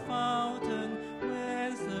crystal fountain,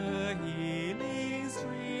 whence the healing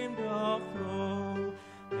stream doth flow.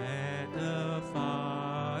 At the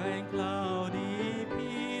far and cloudy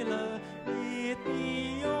pillar, lead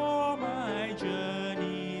me all my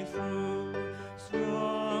journey through.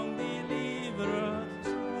 Strong deliverer,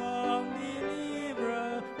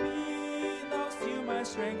 be thou still my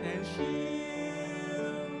strength and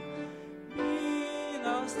shield. Be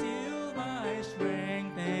thou still my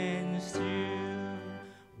strength and shield.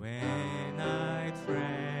 When I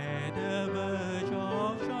tread the verge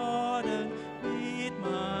of Jordan, lead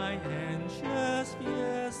my anxious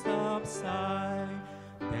fears subside.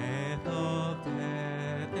 Death of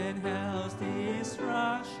death and hell's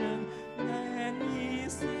destruction, let me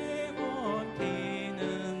save on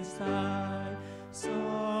Canaan's side.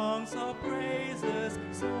 Songs of praises,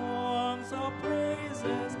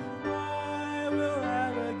 I will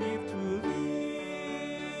ever give to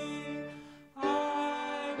thee.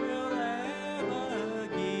 I will ever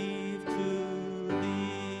give to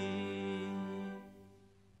thee.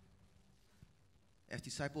 As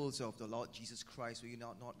disciples of the Lord Jesus Christ, will you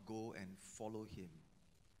not go and follow him?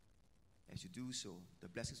 As you do so, the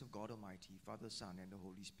blessings of God Almighty, Father, Son, and the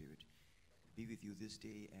Holy Spirit be with you this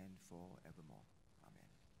day and forevermore.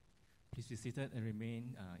 Amen. Please be seated and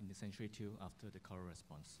remain in the sanctuary till after the choral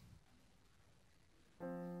response.